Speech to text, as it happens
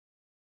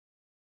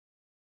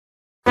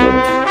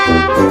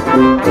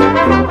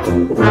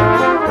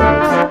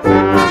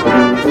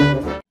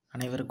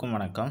அனைவருக்கும்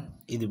வணக்கம்.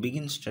 இது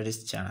பிகின் ஸ்டடீஸ்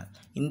சேனல்.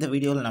 இந்த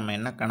வீடியோவில் நம்ம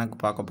என்ன கணக்கு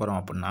பார்க்க போகிறோம்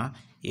அப்படின்னா,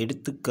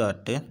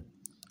 எடுத்துக்காட்டு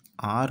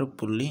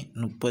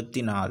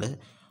 6.34.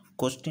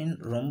 கொஸ்டின்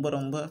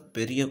ரொம்ப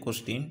பெரிய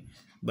கொஸ்டின்,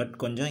 பட்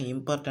கொஞ்சம்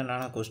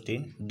இம்பார்ட்டண்ட்டான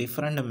கொஸ்டின்,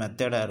 டிஃப்ரெண்ட்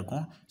மெத்தடாக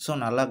இருக்கும்.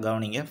 ஸோ நல்லா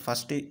கவனிங்க.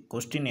 ஃபஸ்ட்டு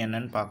கொஸ்டின்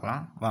என்னன்னு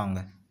பார்க்கலாம் வாங்க.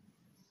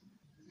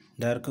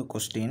 இந்த இருக்க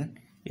கொஸ்டின்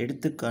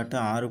எடுத்துக்காட்டு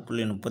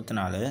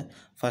 6.34.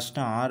 ஃபஸ்ட்டு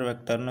ஆர்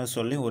வெக்டர்னு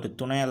சொல்லி ஒரு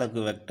துணை அலகு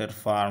வெக்டர்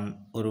ஃபார்ம்,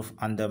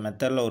 அந்த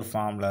மெத்தடில் ஒரு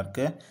ஃபார்முலா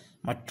இருக்குது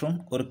மற்றும்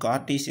ஒரு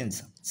கார்ட்டீசியன்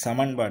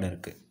சமன்பாடு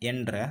இருக்குது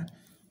என்ற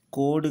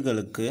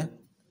கோடுகள்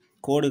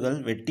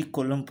வெட்டி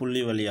கொள்ளும்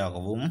புள்ளி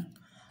வழியாகவும்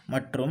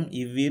மற்றும்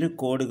இவ்விரு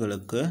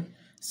கோடுகளுக்கு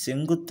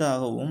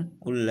செங்குத்தாகவும்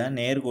உள்ள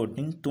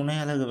நேர்கோட்டின் துணை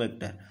அலகு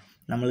வெக்டர்.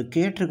 நம்மளுக்கு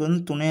கேட்டிருக்கு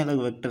துணை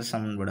அலகு வெக்டர்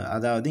சமன்பாடு,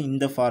 அதாவது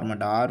இந்த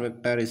format R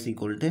vector is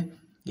equal to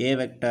A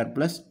vector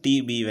plus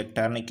DP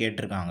வெக்டார்னு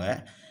கேட்டிருக்காங்க.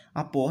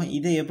 அப்போது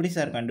இதை எப்படி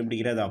சார்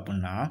கண்டுபிடிக்கிறது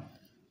அப்படின்னா,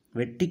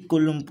 வெட்டி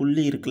கொள்ளும்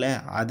புள்ளி இருக்குல்ல,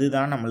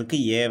 அதுதான் நம்மளுக்கு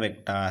ஏ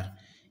வெக்டார்.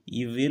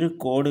 இவ்விரு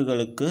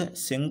கோடுகளுக்கு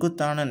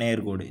செங்குத்தான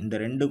நேர்கோடு, இந்த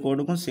ரெண்டு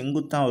கோடுக்கும்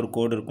செங்குத்தான் ஒரு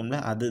கோடு இருக்கும்ல,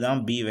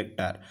 அதுதான் பி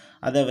வெக்டார்.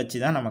 அதை வச்சு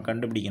தான் நம்ம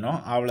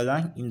கண்டுபிடிக்கணும்.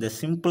 அவ்வளோதான். இந்த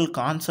சிம்பிள்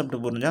கான்செப்ட்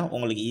புரிஞ்சால்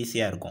உங்களுக்கு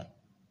ஈஸியாக இருக்கும்.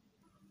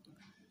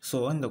 ஸோ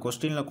இந்த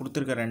கொஸ்டினில்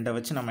கொடுத்துருக்க ரெண்டை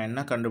வச்சு நம்ம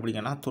என்ன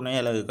கண்டுபிடிக்கணும், துணை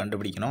அலகு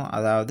கண்டுபிடிக்கணும்.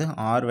 அதாவது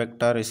R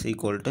vector is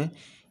equal to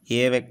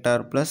A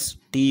vector plus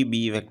DP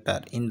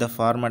vector. இந்த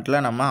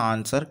ஃபார்மேட்டில் நம்ம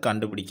ஆன்சர்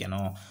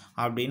கண்டுபிடிக்கணும்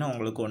அப்படின்னு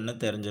உங்களுக்கு ஒன்று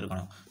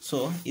தெரிஞ்சிருக்கணும். ஸோ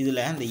இதில்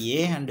இந்த ஏ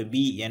அண்டு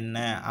பி என்ன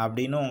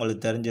அப்படின்னு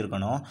உங்களுக்கு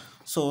தெரிஞ்சிருக்கணும்.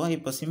 ஸோ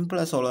இப்போ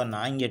சிம்பிளாக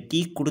சொல்லணும்னா, இங்கே டீ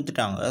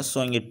கொடுத்துட்டாங்க. ஸோ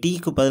இங்கே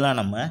டீக்கு பதிலாக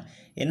நம்ம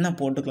என்ன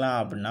போட்டுக்கலாம்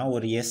அப்படின்னா,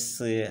 ஒரு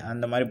எஸ்ஸு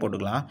அந்த மாதிரி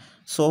போட்டுக்கலாம்.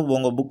 ஸோ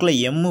உங்கள் புக்கில்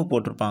எம்மு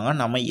போட்டிருப்பாங்க,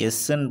 நம்ம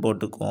எஸ்ஸுன்னு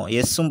போட்டுக்குவோம்.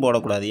 எஸ்ஸும்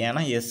போடக்கூடாது,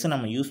 ஏன்னா எஸ்ஸு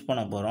நம்ம யூஸ்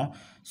பண்ண போகிறோம்.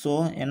 ஸோ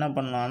என்ன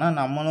பண்ணலான்னா,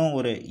 நம்மளும்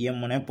ஒரு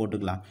எம்முனே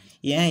போட்டுக்கலாம்.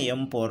 ஏன்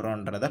எம்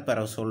போடுறோன்றதை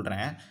பிறகு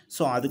சொல்கிறேன்.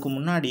 ஸோ அதுக்கு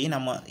முன்னாடி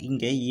நம்ம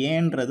இங்கே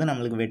ஏன்றது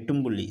நம்மளுக்கு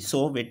வெட்டும் புள்ளி. ஸோ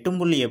வெட்டும்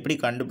புள்ளி எப்படி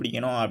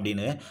கண்டுபிடிக்கணும்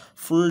அப்படின்னு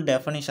ஃபுல்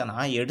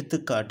டெஃபனிஷனாக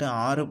எடுத்துக்காட்டு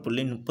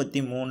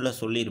 6.33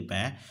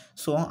 சொல்லியிருப்பேன்.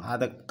 ஸோ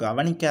அதை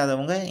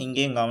கவனிக்காதவங்க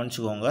இங்கேயும்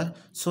கவனிச்சுக்கோங்க.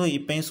 ஸோ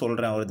இப்போயும்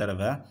சொல்கிறேன் ஒரு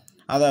தடவை.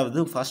 அதாவது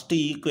ஃபஸ்ட்டு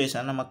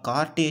ஈக்குவேஷன் நம்ம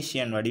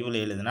கார்ட்டீசியன் வடிவில்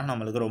எழுதுனா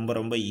நம்மளுக்கு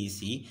ரொம்ப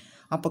ஈஸி.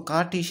 அப்போ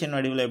கார்ட்டீசியன்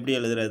வடிவில் எப்படி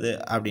எழுதுறது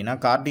அப்படின்னா,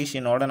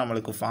 கார்ட்டீசியனோட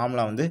நம்மளுக்கு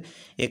ஃபார்முலா வந்து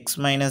x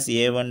minus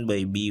a1 by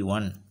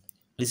b1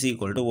 is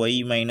equal to y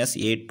minus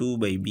a2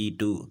 by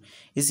b2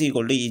 is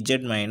equal to z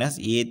minus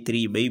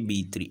a3 by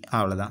b3.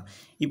 அவ்வளோதான்.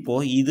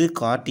 இப்போது இது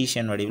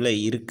கார்ட்டீசியன் வடிவில்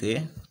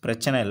இருக்குது,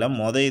 பிரச்சனை இல்லை.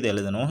 இது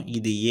எழுதணும்.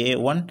 இது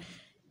a1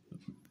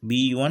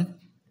 b1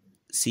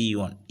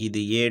 c1,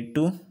 இது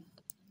a2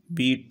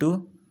 b2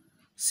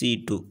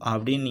 c2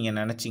 அப்படின்னு நீங்கள்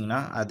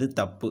நினச்சிங்கன்னா அது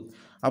தப்பு.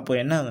 அப்போ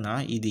என்ன ஆகுதுன்னா,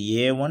 இது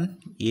a1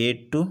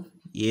 a2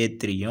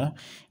 a3யும்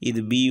இது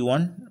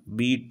b1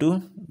 b2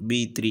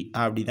 b3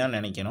 அப்படி தான்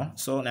நினைக்கணும்.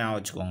 ஸோ நான்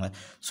வச்சுக்கோங்க.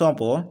 ஸோ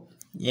அப்போது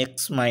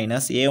எக்ஸ்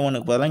மைனஸ்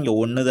a1க்கு பதிலாக இங்கே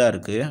 1 தான்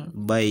இருக்குது,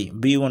 பை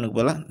b1க்கு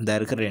பதிலாக இந்த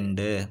இருக்குது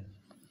 2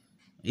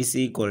 is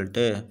equal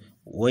to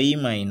Y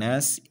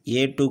minus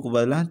a2க்கு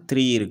பதிலாக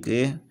 3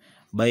 இருக்குது,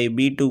 பை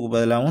b2க்கு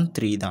பதிலாகவும்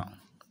 3 தான்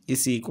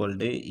is equal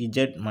to z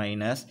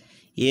minus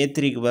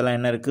a3க்கு பதிலாக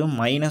என்ன இருக்குது,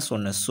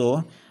 -1. ஸோ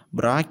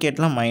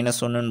ப்ராக்கெட்டில்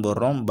 -1ன்னு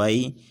போடுறோம், பை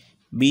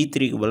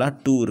b3க்கு பதிலாக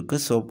 2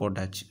 இருக்குது. ஸோ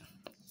போட்டாச்சு.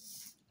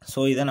 ஸோ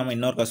இதை நம்ம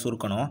இன்னொருக்கா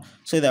சுருக்கணும்.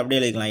 ஸோ இதை அப்படியே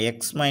எழுதிக்கலாம்.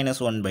 X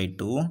minus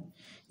 1/2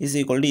 is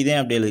equal to இதே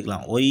அப்படியே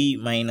எழுதிக்கலாம். Y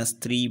minus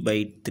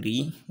 3/3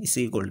 is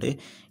equal to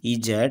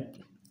z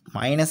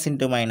minus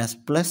into minus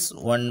plus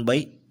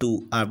 1/2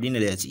 அப்படின்னு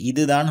எழுதியாச்சு.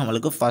 இதுதான்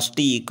நம்மளுக்கு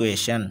ஃபஸ்ட்டு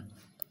ஈக்குவேஷன்.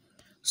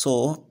 ஸோ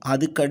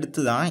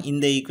அதுக்கடுத்து தான்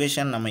இந்த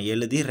ஈக்குவேஷன் நம்ம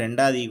எழுதி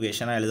ரெண்டாவது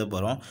ஈக்குவேஷனாக எழுத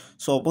போகிறோம்.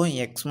 ஸோ அப்போது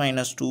X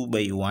minus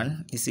 2/1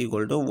 is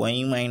equal to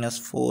Y minus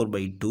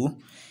 4/2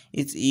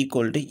 it's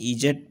equal to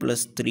Z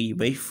plus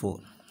 3/4.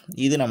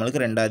 இது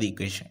நம்மளுக்கு ரெண்டாவது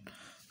ஈக்குவேஷன்.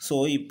 ஸோ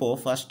இப்போது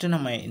ஃபஸ்ட்டு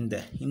நம்ம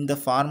இந்த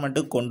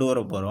ஃபார்மெட்டுக்கு கொண்டு வர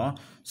போகிறோம்.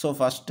 ஸோ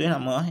ஃபஸ்ட்டு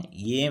நம்ம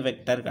ஏ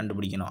வெக்டார்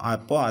கண்டுபிடிக்கணும்.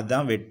 அப்போது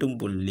அதுதான் வெட்டும்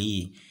புள்ளி.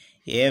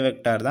 ஏ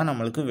வெக்டார் தான்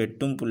நம்மளுக்கு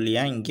வெட்டும்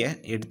புள்ளியாக இங்கே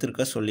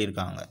எடுத்துருக்க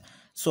சொல்லியிருக்காங்க.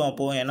 ஸோ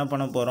அப்போது என்ன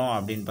பண்ண போகிறோம்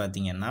அப்படின்னு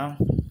பார்த்தீங்கன்னா,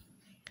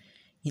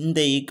 இந்த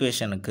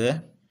ஈக்குவேஷனுக்கு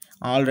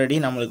ஆல்ரெடி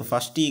நம்மளுக்கு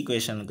ஃபஸ்ட்டு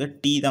ஈக்குவேஷனுக்கு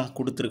டி தான்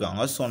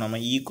கொடுத்துருக்காங்க. ஸோ நம்ம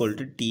ஈக்குவல்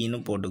டு டீன்னு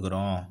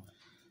போட்டுக்கிறோம்.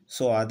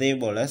 ஸோ அதே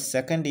போல்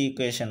செகண்ட்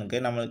ஈக்குவேஷனுக்கு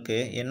நம்மளுக்கு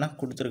என்ன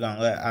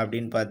கொடுத்துருக்காங்க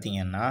அப்படின்னு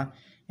பார்த்தீங்கன்னா,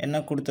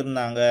 என்ன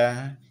கொடுத்துருந்தாங்க,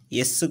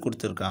 எஸ்ஸு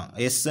கொடுத்துருக்காங்க.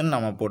 எஸ்ஸுன்னு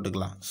நம்ம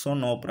போட்டுக்கலாம். ஸோ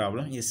நோ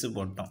ப்ராப்ளம், எஸ்ஸு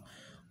போட்டோம்.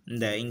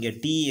 இங்கே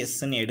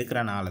டிஎஸ்ன்னு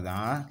எடுக்கிறனால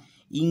தான்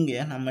இங்கே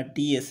நம்ம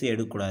டிஎஸ்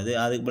எடுக்கக்கூடாது,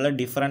 அதுக்கு பதிலாக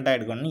டிஃப்ரெண்ட்டாக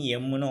எடுக்கணும்னு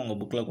எம்முன்னு உங்கள்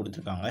புக்கில்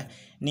கொடுத்துருக்காங்க.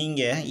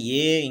 நீங்கள்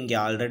ஏ இங்கே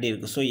ஆல்ரெடி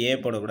இருக்குது, ஸோ ஏ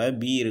போடக்கூடாது,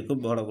 பி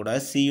இருக்குது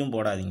போடக்கூடாது, சியும்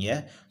போடாதீங்க.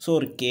 ஸோ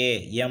ஒரு கே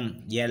எம்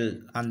எல்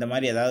அந்த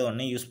மாதிரி ஏதாவது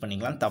ஒன்று யூஸ்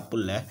பண்ணிக்கலாம், தப்பு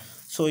இல்லை.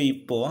 ஸோ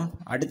இப்போது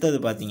அடுத்தது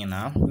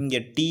பார்த்திங்கன்னா,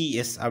 இங்கே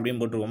டிஎஸ்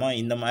அப்படின்னு போட்டுருவோமா,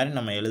 இந்த மாதிரி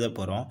நம்ம எழுத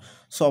போகிறோம்.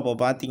 ஸோ அப்போ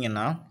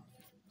பார்த்திங்கன்னா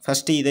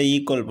ஃபஸ்ட்டு இதை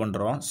ஈக்குவல்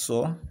பண்ணுறோம். So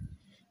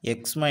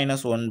X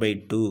minus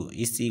 1/2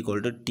 is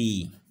equal to D.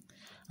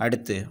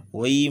 அடுத்து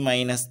y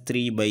minus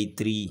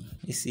 3/3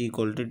 is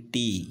equal to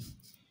t.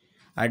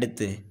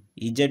 அடுத்து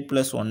z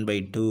plus 1 by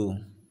 2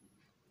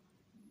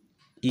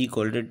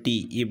 equal to t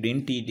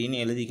இப்படின்னு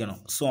ttன்னு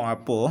எழுதிக்கணும். ஸோ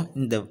அப்போது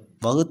இந்த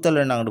வகுத்தல்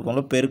 2 அங்கிட்டு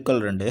போகும்போது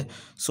பெருக்கல் 2,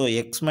 so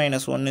x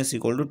minus 1 is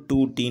equal to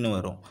 2tன்னு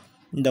வரும்.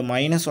 இந்த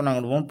மைனஸ் 1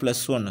 அங்கிட்டு போகும்போது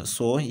plus 1,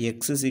 so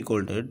x is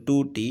equal to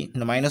 2t,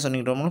 இந்த மைனஸ் 1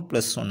 அங்கிட்டு போகும்போது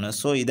ப்ளஸ் 1,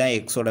 ஸோ இதான்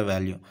எக்ஸோட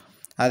வேல்யூ.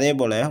 அதே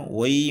போல்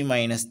y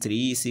minus 3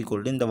 is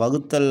equal to இந்த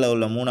வகுத்தலில்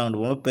உள்ள 3 அங்கிட்டு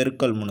போகும்போது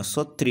பெருக்கல் 3,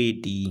 so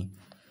 3t.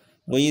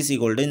 y is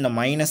equal to இந்த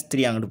மைனஸ்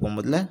 3 அங்கிட்டு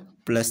போகும்போதில்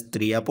ப்ளஸ்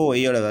 3, அப்போது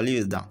y யோட வேல்யூ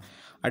இதுதான்.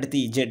 அடுத்து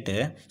z,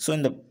 ஸோ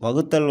இந்த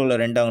வகுத்தல் உள்ள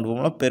 2 அங்கிட்டு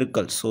போகும்போது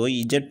பெருக்கல், so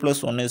z plus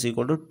 1 is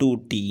equal to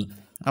 2t.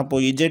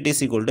 அப்போது z is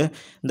equal to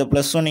இந்த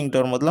ப்ளஸ் 1 இங்கிட்ட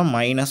வரும்போதில்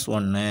மைனஸ்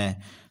 1.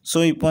 ஸோ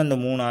இப்போ இந்த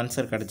 3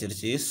 ஆன்சர்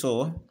கிடச்சிருச்சு. ஸோ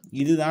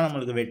இதுதான்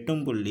நம்மளுக்கு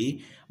வெட்டும் புள்ளி.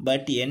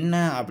 பட் என்ன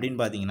அப்படின்னு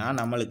பார்த்தீங்கன்னா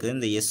நம்மளுக்கு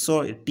இந்த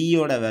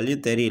டீயோட வேல்யூ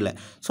தெரியல.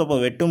 ஸோ இப்போ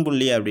வெட்டும்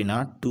புள்ளி அப்படின்னா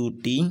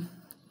 2t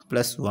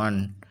 + 1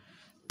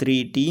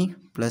 3t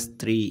 +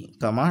 3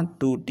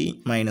 2t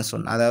 -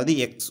 1, அதாவது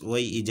x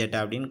y z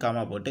அப்படின்னு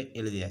காமா போட்டு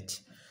எழுதியாச்சு.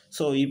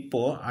 ஸோ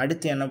இப்போது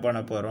அடுத்து என்ன பண்ண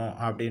போகிறோம்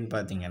அப்படின்னு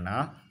பார்த்தீங்கன்னா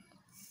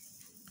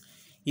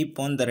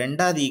இப்போ இந்த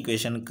ரெண்டாவது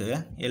ஈக்குவேஷனுக்கு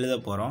எழுத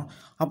போகிறோம்.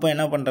 அப்போ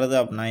என்ன பண்ணுறது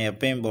அப்படின்னா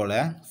எப்பயும் போல்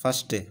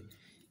first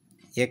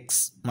x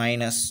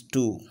minus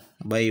 2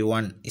 by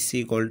 1 is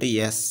equal to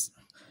s,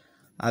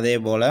 அதே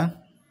போல்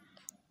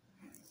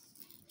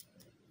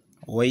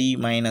y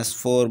minus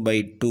 4 by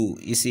 2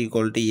 is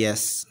equal to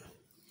s,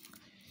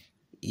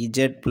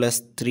 z plus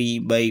 3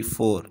 by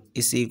 4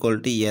 is equal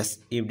to s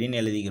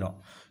இப்படின்னு எழுதிக்கிறோம்.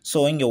 ஸோ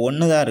இங்கே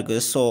 1 தான்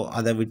இருக்குது, ஸோ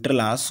அதை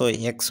விட்டுறலாம். So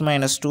x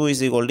minus 2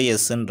 is equal to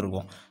sன்னு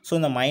இருக்கும். ஸோ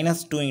இந்த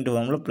மைனஸ் 2 இன்ட்டு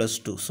வரும்போது plus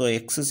 2, so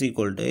x is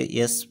equal to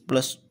s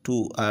plus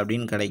 2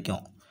 அப்படின்னு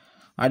கிடைக்கும்.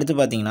 அடுத்து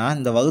பார்த்தீங்கன்னா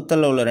இந்த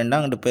வகுத்தலில் உள்ள 2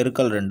 அங்கிட்டு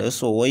பெருக்கல் 2,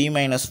 so y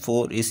minus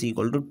 4 is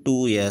equal to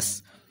 2s.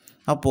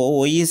 அப்போது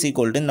y is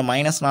equal to இந்த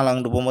மைனஸ் 4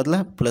 அங்கிட்டு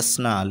போகும்போதில் ப்ளஸ்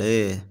 4,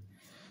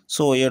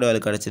 ஸோ ஒய்யோட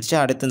வேல்யூ கிடச்சிருச்சு.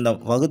 அடுத்து இந்த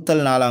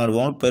வகுத்தல் 4 அங்கிட்டு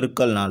போகும்போது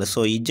பெருக்கல் 4,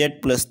 so z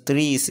plus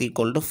 3 is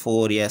equal to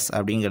 4s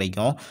அப்படின்னு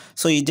கிடைக்கும்.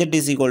 So z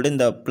is equal to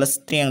இந்த ப்ளஸ்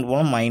 3 அங்கிட்டு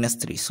போகும்போது மைனஸ்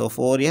 3, ஸோ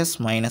 4s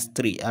minus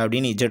 3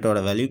 அப்படின்னு zோட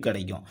வேல்யூ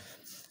கிடைக்கும்.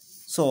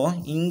 ஸோ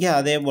இங்கே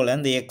அதே போல்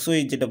இந்த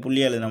xy z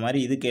புள்ளி எழுதுன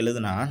மாதிரி இதுக்கு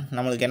எழுதுனா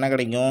நம்மளுக்கு என்ன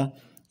கிடைக்கும்?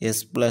 s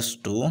plus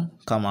 2,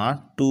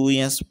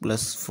 2s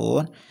plus 4,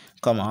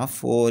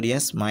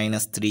 4s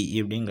minus 3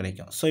 இப்படின்னு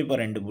கிடைக்கும். ஸோ இப்போ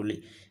 2 புள்ளி,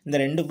 இந்த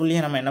 2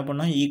 புள்ளியை நம்ம என்ன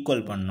பண்ணோம்?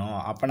 ஈக்குவல் பண்ணோம்.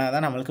 அப்போனா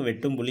தான் நம்மளுக்கு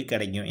வெட்டும் புள்ளி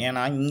கிடைக்கும்.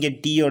 ஏன்னா இங்கே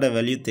டீயோட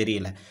வேல்யூ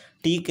தெரியல.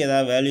 டீக்கு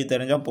ஏதாவது வேல்யூ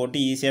தெரிஞ்சால் போட்டு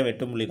ஈஸியாக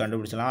வெட்டும் புள்ளி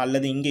கண்டுபிடிச்சலாம்,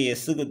 அல்லது இங்கே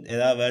எஸ்ஸுக்கு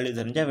ஏதாவது வேல்யூ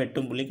தெரிஞ்சால்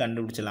வெட்டும் புள்ளி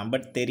கண்டுபிடிச்சலாம்.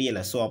 பட்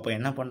தெரியலை. ஸோ அப்போ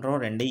என்ன பண்ணுறோம்?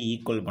 ரெண்டையும்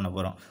ஈக்குவல் பண்ண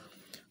போகிறோம்.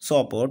 ஸோ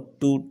அப்போது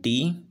 2t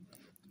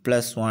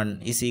plus 1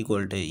 is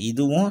equal to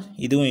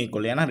இதுவும்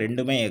ஈக்குவல், ஏன்னா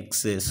ரெண்டுமே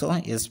எக்ஸு, ஸோ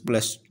s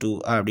plus 2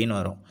 அப்படின்னு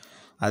வரும்.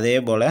 அதே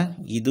போல்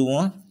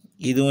இதுவும்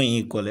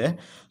equal,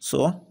 so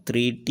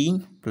 3t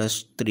plus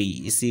 3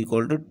 is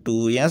equal to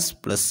 2s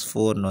plus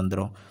 4ன்னு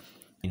வந்துடும்.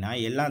 அப்படின்னா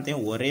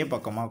எல்லாத்தையும் ஒரே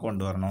பக்கமாக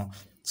கொண்டு வரணும்.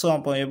 ஸோ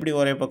அப்போ எப்படி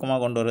ஒரே பக்கமாக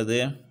கொண்டு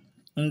வர்றது?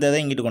 இந்த இதை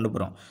இங்கிட்டு கொண்டு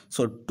போகிறோம்.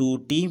 ஸோ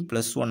 2t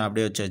plus 1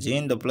 அப்படியே வச்சாச்சு.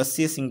 இந்த ப்ளஸ்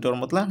எஸ் இங்கிட்டு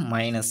வரும்போதில்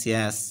மைனஸ்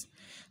எஸ்,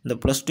 இந்த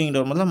ப்ளஸ் 2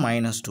 இங்கிட்டு வரும்போதில்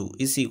மைனஸ் 2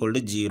 is equal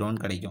to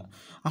 0ன்னு கிடைக்கும்.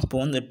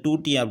 அப்போது இந்த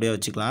 2t அப்படியே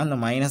வச்சுக்கலாம், இந்த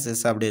மைனஸ்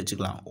எஸ் அப்படியே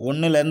வச்சுக்கலாம்.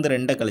 1லேருந்து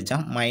 2 கழிச்சா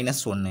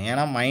மைனஸ் 1,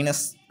 ஏன்னா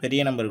மைனஸ்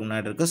பெரிய நம்பருக்கு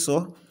முன்னாடி இருக்குது. ஸோ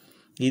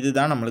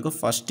இதுதான் நம்மளுக்கு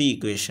ஃபஸ்ட்டு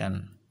ஈக்குவேஷன்.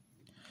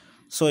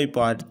 ஸோ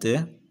இப்போ அடுத்து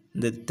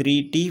இந்த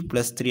 3t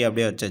plus 3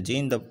 அப்படியே வச்சாச்சு.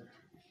 இந்த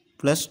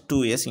ப்ளஸ்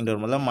 2s இங்கிட்டு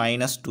வரும்போதில்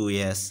மைனஸ்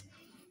 2s,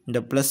 இந்த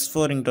ப்ளஸ்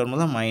 4 இங்கிட்டு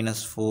வரும்போதில்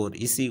மைனஸ் 4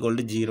 is equal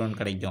to 0ன்னு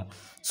கிடைக்கும்.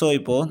 ஸோ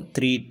இப்போது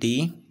 3t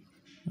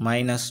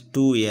minus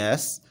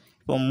 2s,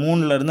 இப்போ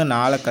 3லேருந்து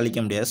 4 கழிக்க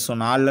முடியாது. ஸோ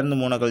 4லேருந்து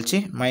 3 கழிச்சு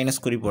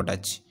மைனஸ் குறி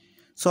போட்டாச்சு.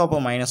 ஸோ அப்போ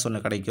மைனஸ்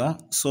 1 கிடைக்கும்.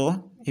 ஸோ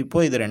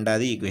இப்போது இது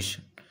ரெண்டாவது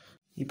ஈக்குவேஷன்.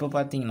 இப்போ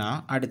பார்த்தீங்கன்னா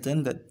அடுத்து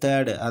இந்த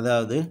தேர்டு,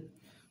 அதாவது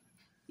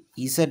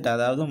z,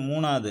 அதாவது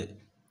மூணாவது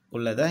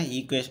உள்ளதை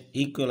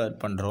ஈக்குவலேட்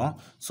பண்ணுறோம்.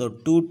 ஸோ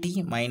 2t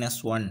minus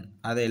 1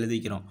 அதை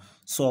எழுதிக்கிறோம்.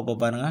 ஸோ அப்போ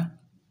பாருங்கள்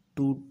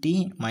 2t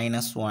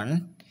minus 1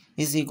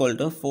 is equal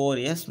to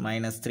 4s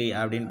minus 3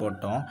 அப்படின்னு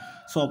போட்டோம்.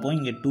 ஸோ அப்போது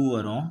இங்கே 2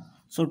 வரும்.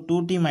 ஸோ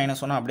 2t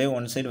minus 1 அப்படியே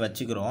ஒன் சைடு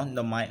வச்சுக்கிறோம்.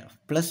 இந்த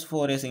ப்ளஸ்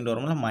 4s இங்கிட்ட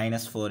வரும்போது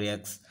மைனஸ்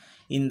 4x,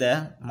 இந்த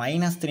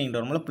மைனஸ் 3 இங்கிட்ட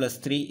வரும்போது ப்ளஸ்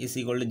 3 is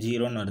equal to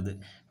 0ன்னு வருது.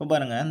 இப்போ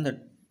பாருங்கள் இந்த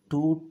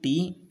 2t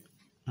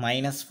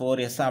minus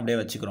 4s அப்படியே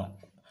வச்சுக்கிறோம்.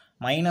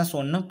 மைனஸ்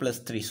 1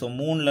 ப்ளஸ் 3, ஸோ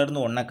 3லேருந்து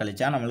 1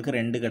 கழிச்சா நம்மளுக்கு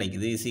 2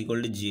 கிடைக்குது is equal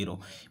to 0.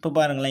 இப்போ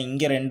பாருங்களேன்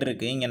இங்கே 2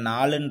 இருக்குது, இங்கே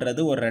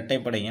 4ன்றது ஒரு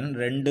இரட்டைப்படை எண்,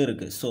 2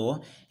 இருக்குது. ஸோ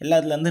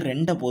எல்லாத்துலேருந்து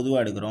 2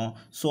 பொதுவாக எடுக்கிறோம்.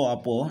 ஸோ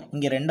அப்போது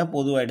இங்கே 2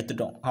 பொதுவாக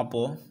எடுத்துட்டோம்.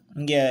 அப்போது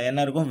இங்கே என்ன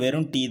இருக்கும்?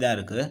 வெறும் t தான்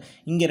இருக்குது.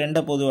 இங்கே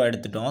 2 பொதுவாக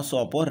எடுத்துட்டோம். ஸோ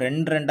அப்போது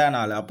 2 2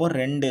 4, அப்போது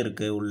 2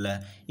 இருக்குது உள்ள.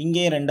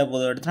 இங்கே 2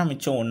 பொதுவாக எடுத்துனா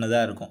மிச்சம் 1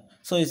 தான் இருக்கும்.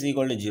 So is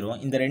equal to 0.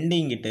 இந்த 2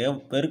 இங்கிட்டு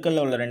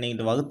பெருக்கல்ல உள்ள 2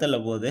 இங்கிட்டு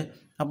வகுத்தலில் போகுது,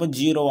 அப்போ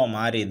 0வாக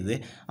மாறிடுது.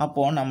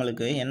 அப்போது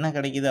நம்மளுக்கு என்ன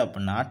கிடைக்குது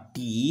அப்படின்னா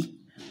t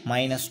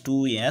minus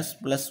 2s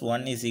plus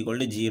 1 is equal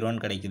to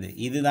 0ன்னு கிடைக்குது.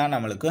 இதுதான்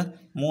நம்மளுக்கு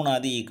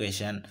மூணாவது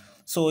ஈக்குவேஷன்.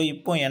 ஸோ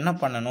இப்போ என்ன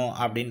பண்ணணும்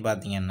அப்படின்னு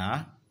பார்த்தீங்கன்னா,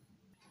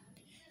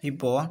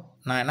 இப்போது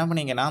நான் என்ன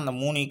பண்ணிக்கேன்னா அந்த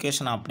 3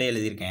 ஈக்குவேஷன் அப்படியே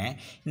எழுதியிருக்கேன்.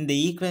 இந்த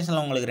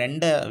ஈக்குவேஷனில் உங்களுக்கு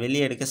 2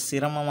 வெளியே எடுக்க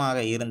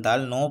சிரமமாக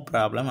இருந்தால் நோ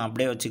ப்ராப்ளம்,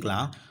 அப்படியே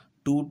வச்சுக்கலாம்.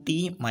 2t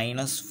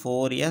minus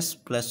 4s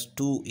plus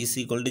 2 is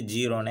equal to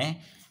 0னே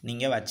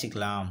நீங்கள்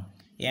வச்சுக்கலாம்.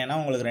 ஏன்னா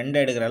உங்களுக்கு ரெண்டு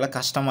எடுக்கிறதுல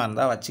கஷ்டமாக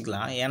இருந்தால்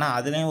வச்சுக்கலாம். ஏன்னா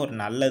அதுலேயும் ஒரு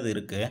நல்லது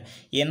இருக்குது.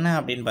 என்ன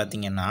அப்படின்னு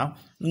பார்த்தீங்கன்னா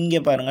இங்கே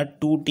பாருங்கள்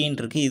 2tன்னு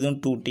இருக்குது, இதுவும்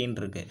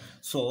 2tன்னு இருக்குது.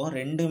 ஸோ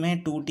ரெண்டுமே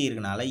 2t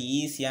இருக்கனால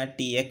ஈஸியாக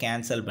டீயை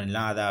கேன்சல்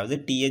பண்ணிடலாம். அதாவது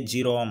டீயை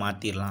 0வாக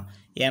மாற்றிடலாம்.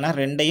 ஏன்னா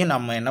ரெண்டையும்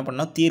நம்ம என்ன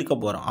பண்ணோம் தீர்க்க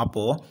போகிறோம்.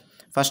 அப்போது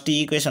ஃபஸ்ட்டு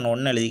ஈக்குவேஷன்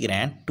 1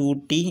 எழுதிக்கிறேன்.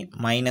 2t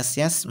minus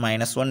s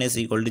minus 1 is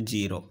equal to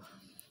 0.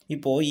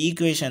 இப்போது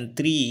ஈக்குவேஷன்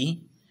 3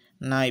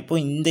 நான்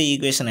இப்போது இந்த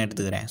ஈக்குவேஷன்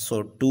எடுத்துக்கிறேன். So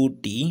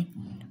 2t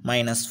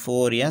minus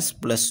 4s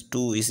plus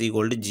 2 is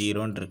equal to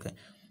 0ன்னு இருக்குது.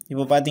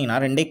 இப்போ பார்த்தீங்கன்னா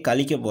ரெண்டே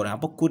கழிக்க போகிறேன்.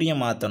 அப்போ குறியை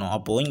மாற்றணும்.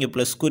 அப்போது இங்கே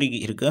ப்ளஸ் குறி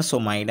இருக்குது, ஸோ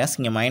மைனஸ்,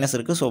 இங்கே மைனஸ்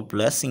இருக்குது, ஸோ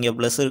ப்ளஸ், இங்கே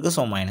ப்ளஸ் இருக்குது,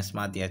 ஸோ மைனஸ்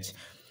மாற்றியாச்சு.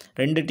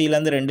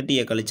 2tலேருந்து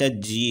 2tயை கழிச்சா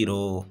 0.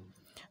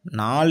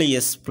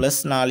 4s ப்ளஸ்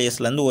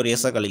 4sலேருந்து ஒரு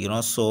எஸ்ஸை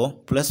கழிக்கிறோம். ஸோ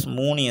ப்ளஸ்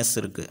 3s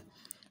இருக்குது.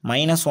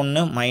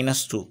 -1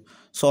 -2.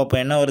 ஸோ அப்போ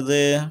என்ன வருது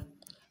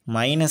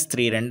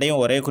 -3. ரெண்டையும்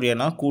ஒரே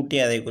குறியனா கூட்டி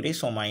அதே குறி,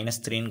 ஸோ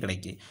 -3ன்னு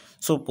கிடைக்கி.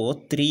 ஸோ இப்போது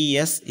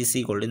 3s இஸ்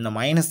ஈக்குவல் இந்த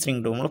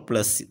 -3ங்கிட்ட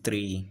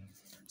 +3.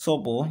 ஸோ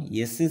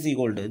இப்போது s இஸ்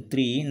ஈக்குவல் டு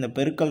 3, இந்த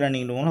பெருக்கல்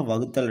 2ங்கிட்ட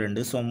வகுத்தல்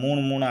 2. ஸோ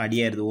 3 3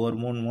 அடியாயிருது, ஒரு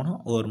 3 3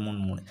 ஒரு 3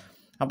 3.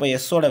 அப்போ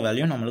எஸ்ஸோட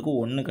வேல்யூ நம்மளுக்கு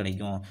 1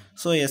 கிடைக்கும்.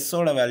 ஸோ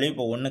எஸ்ஸோட வேல்யூ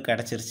இப்போ 1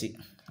 கிடச்சிருச்சு.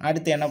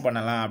 அடுத்து என்ன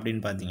பண்ணலாம்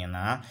அப்படின்னு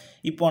பார்த்தீங்கன்னா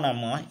இப்போது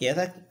நம்ம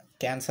எதை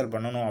கேன்சல்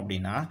பண்ணணும்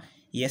அப்படின்னா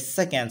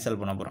எஸ்ஸை கேன்சல்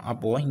பண்ண போகிறோம்.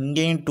 அப்போது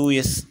இங்கேயும்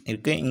 2s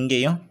இருக்குது,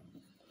 இங்கேயும்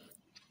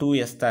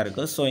 2s தான்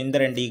இருக்குது. ஸோ இந்த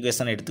ரெண்டு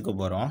ஈக்குவேஷன் எடுத்துக்க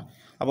போகிறோம்.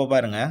 அப்போ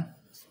பாருங்கள்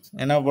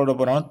என்ன போட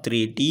போகிறோம்,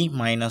 3t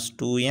minus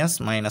 2s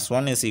minus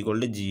 1 is equal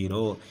to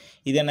 0.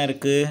 இது என்ன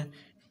இருக்குது,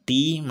 t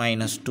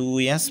minus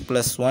 2s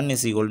plus 1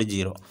 is equal to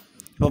 0.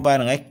 இப்போ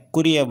பாருங்கள்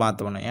குறியை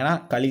மாற்றணும், ஏன்னா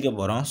கழிக்க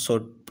போகிறோம். ஸோ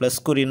ப்ளஸ்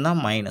குறி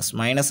இருந்தால் மைனஸ்,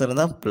 மைனஸ்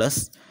இருந்தால்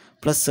ப்ளஸ்,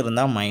 ப்ளஸ்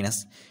இருந்தால் மைனஸ்.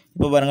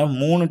 இப்போ பாருங்கள்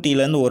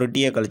 3tலேருந்து ஒரு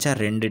டீயை கழிச்சா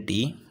 2t.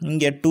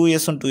 இங்கே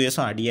 2sம்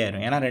 2sம்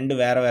அடியாயிரும், ஏன்னா ரெண்டு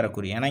வேறு வேறு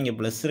குறி. ஏன்னா இங்கே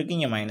ப்ளஸ் இருக்குது,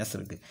 இங்கே மைனஸ்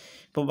இருக்குது.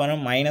 இப்போ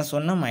பாருங்கள்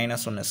 -1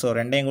 -1. ஸோ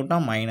ரெண்டையும் கூட்டினா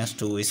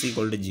 -2 is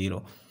equal to 0.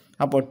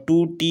 அப்போது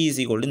 2t is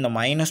equal to இந்த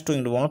 -2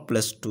 இங்கிட்டு போங்க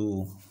 +2.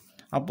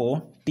 அப்போது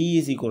t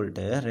is equal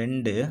to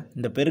 2,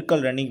 இந்த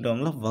பெருக்கல் 2 இங்கிட்டு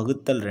போங்களா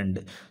வகுத்தல்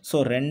 2. ஸோ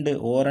 2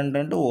 ஓரன்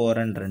 2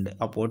 ஓரன் 2.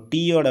 அப்போது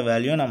டீயோட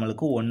வேல்யூ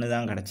நம்மளுக்கு 1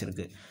 தான்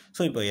கிடச்சிருக்கு.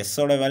 ஸோ இப்போ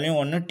எஸ்ஸோட value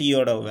 1,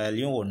 டீயோட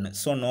value 1.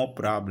 So no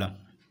problem.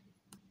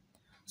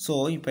 So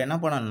இப்போ என்ன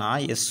பண்ணோம்னா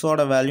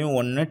எஸ்ஸோட வேல்யூ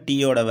 1,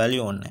 டீயோட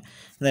வேல்யூ 1.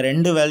 இந்த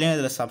ரெண்டு வேல்யூம்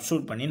இதில்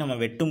சப்ஸ்டியூட் பண்ணி நம்ம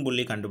வெட்டும்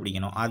புள்ளி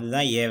கண்டுபிடிக்கணும்.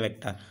 அதுதான் ஏ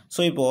வெக்டார்.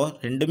 ஸோ இப்போது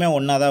ரெண்டுமே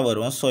ஒன்றா தான்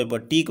வரும். ஸோ இப்போ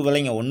டீக்கு பதில்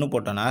இங்கே 1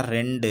 போட்டோன்னா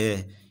 2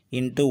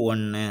 ×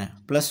 1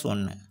 +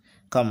 1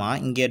 கமா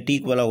இங்கே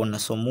டீக்கு பதிலாக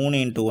 1. ஸோ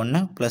 3 × 1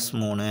 +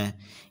 3.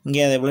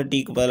 இங்கே அதே போல்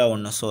டீக்கு பதிலாக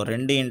 1. ஸோ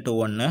 2 ×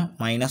 1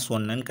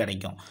 -1ன்னு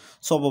கிடைக்கும்.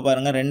 ஸோ இப்போ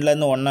பாருங்கள்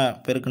 2லேருந்து 1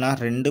 பெருக்குனா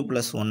 2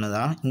 + 1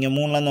 தான். இங்கே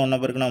 3லேருந்து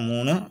 1 பெருக்குனா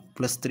 3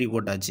 + 3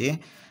 போட்டாச்சு.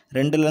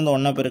 2லேருந்து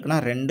 1 பெருக்குனா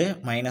 2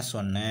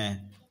 -1.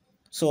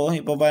 ஸோ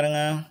இப்போ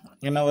பாருங்கள்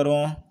என்ன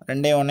வரும்,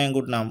 2 1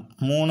 கூட்டினா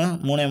 3,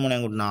 3 3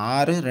 கூட்டினா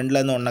 6,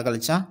 2லேருந்து 1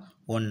 கழிச்சா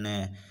 1.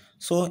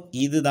 ஸோ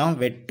இதுதான்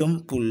வெட்டும்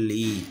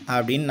புள்ளி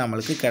அப்படின்னு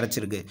நம்மளுக்கு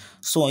கிடச்சிருக்கு.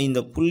 ஸோ இந்த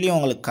புள்ளி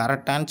உங்களுக்கு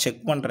கரெக்டானு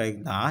செக்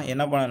பண்ணுறதுக்கு தான்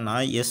என்ன பண்ணணும்னா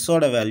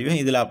எஸ்ஸோட வேல்யூ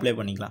இதில் அப்ளை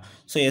பண்ணிக்கலாம்.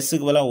 ஸோ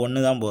எஸ்ஸுக்கு பதிலாக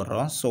 1 தான்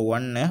போடுறோம். ஸோ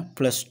 1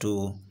 + 2.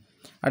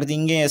 அடுத்து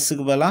இங்கே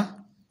எஸ்ஸுக்கு பதிலாக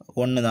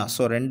 1 தான்.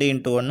 ஸோ 2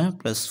 × 1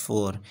 +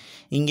 4.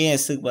 இங்கேயும்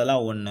எஸ்ஸுக்கு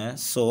பதிலாக 1.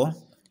 ஸோ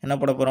என்ன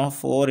போட போகிறோம்,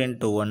 4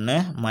 × 1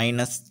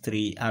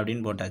 -3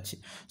 அப்படின்னு போட்டாச்சு.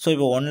 ஸோ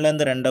இப்போ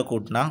 1லேருந்து 2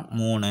 கூட்டினா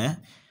 3.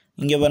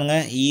 இங்கே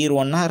பாருங்கள் ஈர்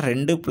 1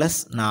 2 +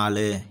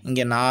 4.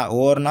 இங்கே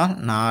ஒரு நாள்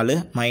 4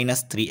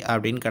 -3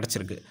 அப்படின்னு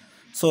கிடச்சிருக்கு.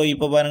 ஸோ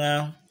இப்போ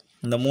பாருங்கள்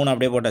இந்த 3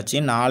 அப்படியே போட்டாச்சு.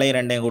 4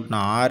 2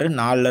 கூட்டினா 6,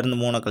 4லேருந்து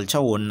 3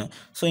 கழிச்சா 1.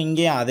 ஸோ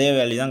இங்கேயும் அதே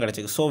வேல்யூ தான்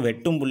கிடச்சிருக்கு. ஸோ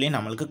வெட்டும் புள்ளி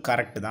நம்மளுக்கு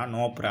கரெக்டு தான்,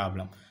 நோ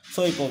ப்ராப்ளம்.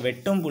 ஸோ இப்போ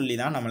வெட்டும் புள்ளி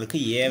தான் நம்மளுக்கு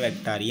ஏ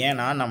வெக்டார்.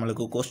 ஏன்னா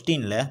நம்மளுக்கு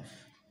கொஸ்டினில்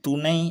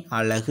துணை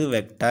அலகு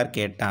வெக்டார்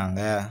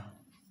கேட்டாங்க.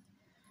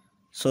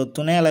 ஸோ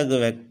துணை அலகு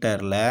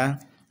வெக்டரில்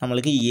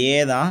நம்மளுக்கு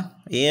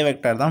ஏ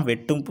வெக்டார் தான்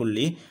வெட்டும்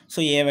புள்ளி. ஸோ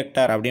ஏ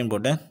வெக்டார் அப்படின்னு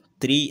போட்டு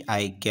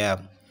 3i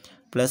gap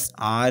 +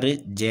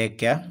 6j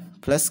gap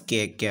 +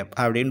 k gap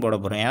அப்படின்னு போட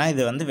போகிறோம். ஏன்னா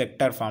இது வந்து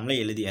வெக்டார்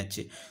ஃபார்மில்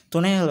எழுதியாச்சு.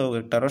 துணை அலகு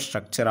வெக்டாரோட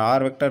ஸ்ட்ரக்சர்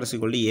ஆர் வெக்டார்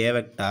 = ஏ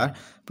வெக்டார்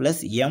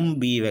 +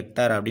 mb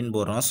வெக்டார் அப்படின்னு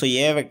போடுறோம். ஸோ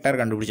ஏ வெக்டார்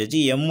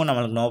கண்டுபிடிச்சாச்சு, எம்மு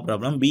நம்மளுக்கு நோ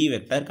ப்ராப்ளம். பி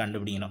வெக்டார்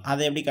கண்டுபிடிக்கணும்.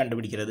 அதை எப்படி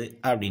கண்டுபிடிக்கிறது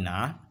அப்படின்னா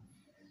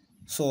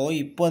ஸோ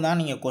இப்போ தான்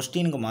நீங்கள்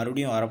கொஸ்டினுக்கு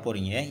மறுபடியும்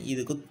வரப்போகிறீங்க.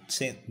 இதுக்கு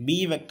பி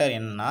வெக்டார்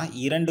என்னன்னா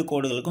 2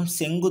 கோடுகளுக்கும்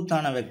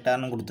செங்குத்தான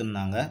வெக்டார்னு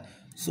கொடுத்துருந்தாங்க.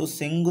 ஸோ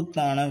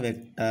செங்குத்தான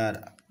வெக்டார்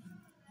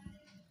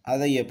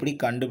அதை எப்படி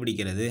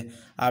கண்டுபிடிக்கிறது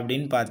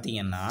அப்படின்னு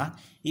பார்த்தீங்கன்னா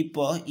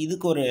இப்போ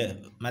இதுக்கு ஒரு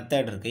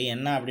மெத்தட் இருக்குது.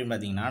 என்ன அப்படின்னு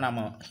பார்த்தீங்கன்னா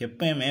நம்ம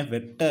எப்பயுமே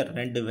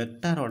ரெண்டு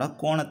வெக்டாரோட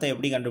கோணத்தை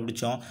எப்படி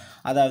கண்டுபிடிச்சோம்,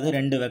 அதாவது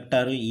 2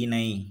 வெக்டாரும்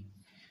இணை,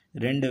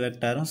 ரெண்டு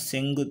வெக்டாரும்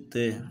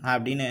செங்குத்து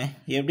அப்படின்னு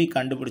எப்படி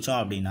கண்டுபிடிச்சோம்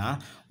அப்படின்னா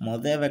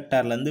மொதல்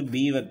வெக்டார்லேருந்து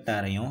பி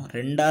வெக்டாரையும்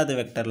ரெண்டாவது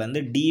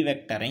வெக்டார்லேருந்து டி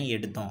வெக்டாரையும்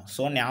எடுத்தோம்.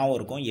 ஸோ ஞாபகம்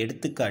இருக்கும்.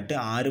 எடுத்துக்காட்டு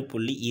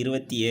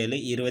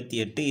 6.27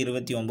 28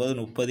 29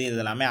 30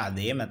 இது எல்லாமே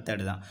அதே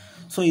மெத்தடு தான்.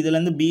 ஸோ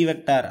இதுலேருந்து பி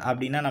வெக்டார்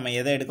அப்படின்னா நம்ம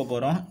எதை எடுக்க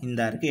போகிறோம்?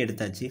 இந்த அருக்கு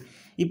எடுத்தாச்சு.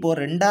 இப்போது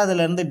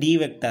ரெண்டாவதுலேருந்து டி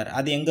வெக்டார்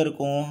அது எங்கே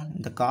இருக்கும்?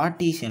 இந்த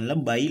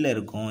கார்ட்டீசியனில் பையில்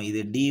இருக்கும்.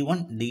 இது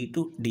D1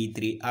 D2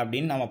 D3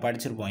 அப்படின்னு நம்ம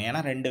படிச்சிருப்போம். ஏன்னா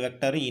ரெண்டு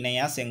வெக்டாரும்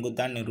இணையாக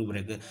செங்குத்தான்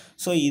நிரூபிருக்கு.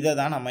 ஸோ இதை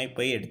தான் நம்ம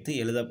இப்போ எடுத்து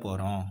எழுத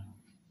போகிறோம்.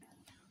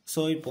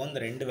 ஸோ இப்போது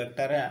இந்த ரெண்டு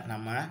வெக்டாரை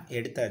நம்ம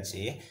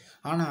எடுத்தாச்சு.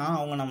 ஆனால்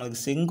அவங்க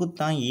நம்மளுக்கு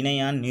செங்குத்தான்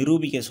இணையாக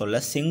நிரூபிக்க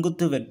சொல்ல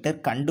செங்குத்து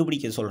வெக்டர்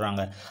கண்டுபிடிக்க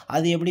சொல்கிறாங்க.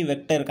 அது எப்படி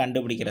வெக்டர்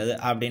கண்டுபிடிக்கிறது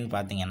அப்படின்னு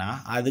பார்த்தீங்கன்னா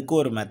அதுக்கு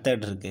ஒரு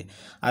மெத்தட் இருக்குது.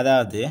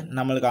 அதாவது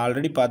நம்மளுக்கு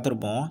ஆல்ரெடி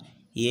பார்த்துருப்போம்.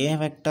 ஏ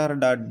வெக்டார்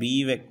டாட் பி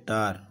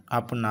வெக்டார்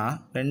அப்படின்னா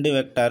ரெண்டு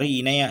வெக்டாரும்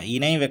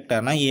இணை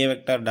வெக்டார்னா ஏ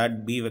வெக்டார் டாட்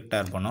பி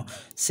வெக்டார் பண்ணணும்.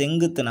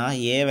 செங்குத்துனா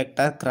ஏ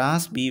வெக்டார்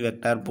கிராஸ் பி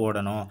வெக்டார்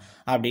போடணும்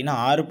அப்படின்னு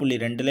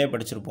 6.2லே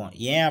படிச்சிருப்போம்.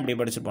 ஏன் அப்படி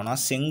படிச்சிருப்போம்னா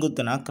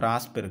செங்குத்துனா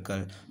கிராஸ்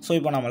பெருக்கல். ஸோ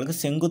இப்போ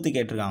நம்மளுக்கு செங்குத்து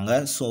கேட்டிருக்காங்க.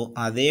 ஸோ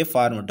அதே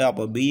ஃபார்மெட்டு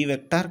அப்போ B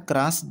vector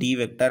cross D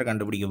vector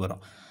கண்டுபிடிக்க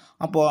போகிறோம்.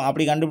 அப்போது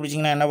அப்படி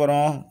கண்டுபிடிச்சிங்கன்னா என்ன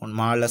வரும்?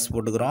 மாலஸ்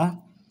போட்டுக்கிறோம்.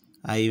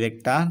 I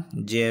vector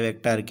J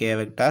vector K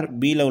vector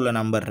பியில் உள்ள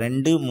நம்பர்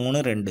 2 3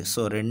 2.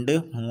 ஸோ 2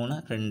 3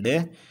 2.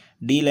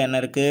 டியில் என்ன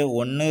இருக்குது?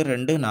 1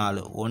 2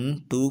 4 1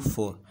 2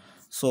 4.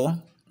 ஸோ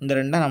இந்த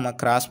ரெண்டை நம்ம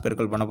கிராஸ்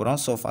பெருக்கல் பண்ண போகிறோம்.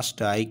 ஸோ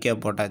ஃபஸ்ட்டு ஐக்கே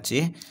போட்டாச்சு.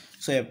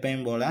 ஸோ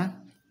எப்பயும் போல்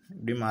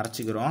இப்படி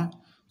மறைச்சிக்கிறோம்.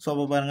 ஸோ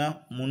அப்போ பாருங்கள்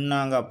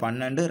முன்னாங்க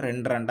 12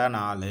 2 2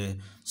 4.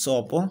 ஸோ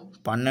அப்போது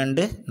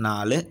 12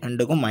 4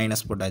 ரெண்டுக்கும்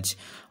மைனஸ் போட்டாச்சு.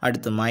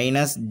 அடுத்து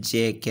மைனஸ்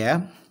ஜே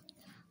கேப்.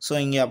 ஸோ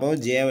இங்கே அப்போ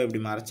ஜேவை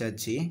இப்படி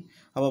மறைச்சாச்சு.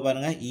 அப்போ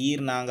பாருங்கள்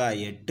ஈர்னாங்க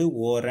 8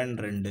 ஓரன்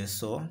 2.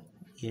 ஸோ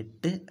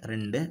 8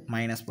 2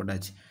 மைனஸ்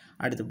போட்டாச்சு.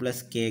 அடுத்து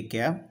ப்ளஸ் கே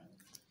கேப்.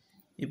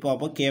 இப்போ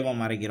அப்போ கேவை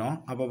மறைக்கிறோம்.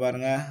 அப்போ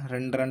பாருங்கள்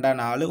 2 2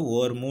 4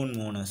 ஓர் 3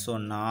 3. ஸோ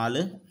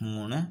 4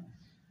 3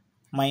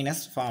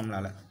 மைனஸ்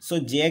ஃபார்முலாவில். ஸோ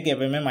ஜேக்கு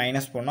எப்போயுமே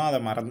மைனஸ் பண்ணோம். அதை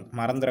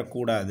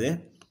மறந்துடக்கூடாது.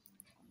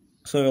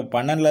 ஸோ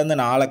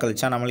 12லேருந்து 4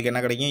 கழிச்சா நம்மளுக்கு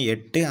என்ன கிடைக்கும்?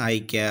 8 ஐ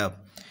கேப்.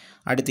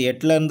 அடுத்து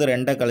 8லேருந்து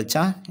 2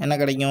 கழிச்சா என்ன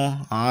கிடைக்கும்?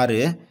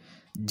 6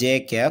 ஜே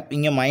கேப்.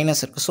 இங்கே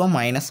மைனஸ் இருக்குது. So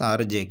minus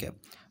 6 j cap.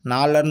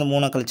 4லேருந்து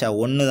 3 கழிச்சா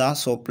 1 தான்.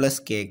 ஸோ ப்ளஸ்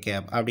கே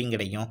கேப் அப்படின்னு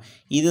கிடைக்கும்.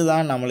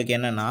 இதுதான் நம்மளுக்கு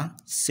என்னென்னா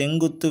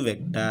செங்குத்து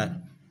வெக்டார்.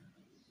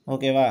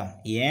 ஓகேவா?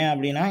 ஏன்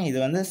அப்படின்னா இது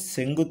வந்து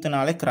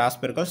செங்குத்துனாலே கிராஸ்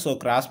பெருக்கல். ஸோ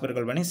கிராஸ்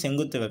பெருக்கல் பண்ணி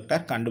செங்குத்து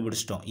வெக்டார்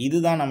கண்டுபிடிச்சிட்டோம்.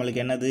 இதுதான்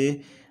நம்மளுக்கு என்னது?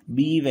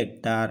 பி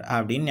வெக்டார்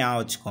அப்படின்னு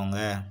ஞாபகம் வச்சுக்கோங்க.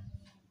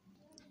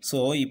 ஸோ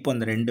இப்போ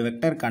இந்த ரெண்டு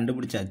வெக்டார்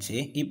கண்டுபிடிச்சாச்சு.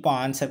 இப்போ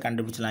ஆன்சர்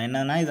கண்டுபிடிச்சலாம்.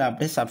 என்னென்னா இதை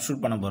அப்படியே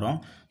சப்ஸ்டியூட் பண்ண போகிறோம்.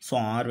 So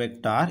R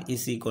vector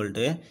is equal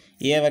to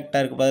ஏ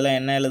வெக்டாருக்கு பதிலாக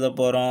என்ன எழுத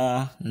போகிறோம்?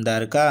 இந்த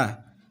இருக்கா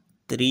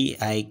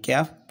 3i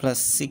cap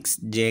plus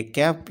 6j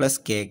cap plus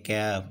K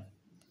gap.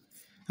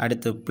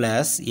 அடுத்து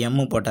ப்ளஸ்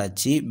எம்மு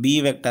போட்டாச்சு. பி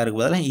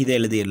வெக்டாருக்கு பதிலாக இதை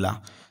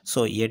எழுதிடலாம்.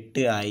 So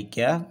 8i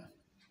gap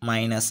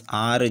minus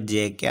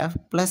 6j cap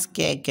plus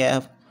K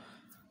gap.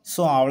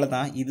 So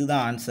அவ்வளோதான்.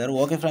 இதுதான் ஆன்சர்.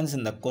 ஓகே ஃப்ரெண்ட்ஸ்,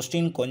 இந்த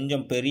கொஸ்டின்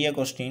கொஞ்சம் பெரிய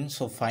கொஸ்டின்.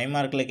 ஸோ 5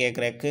 மார்க்கில்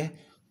கேட்குறதுக்கு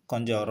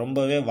கொஞ்சம்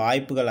ரொம்பவே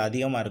வாய்ப்புகள்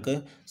அதிகமாக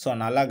இருக்குது. ஸோ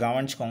நல்லா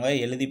கவனிச்சுக்கோங்க,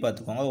 எழுதி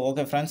பார்த்துக்கோங்க.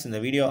 ஓகே ஃப்ரெண்ட்ஸ், இந்த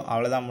வீடியோ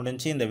அவ்வளோதான்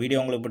முடிஞ்சு. இந்த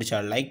வீடியோ உங்களுக்கு பிடிச்சா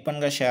லைக்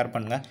பண்ணுங்கள், ஷேர்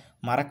பண்ணுங்கள்.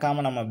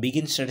 மறக்காமல் நம்ம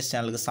பிகின் ஸ்டடீஸ்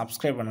சேனலுக்கு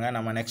சப்ஸ்கிரைப் பண்ணுங்கள்.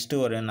 நம்ம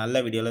நெக்ஸ்ட்டு ஒரு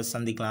நல்ல வீடியோவில்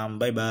சந்திக்கலாம்.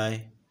 Bye bye.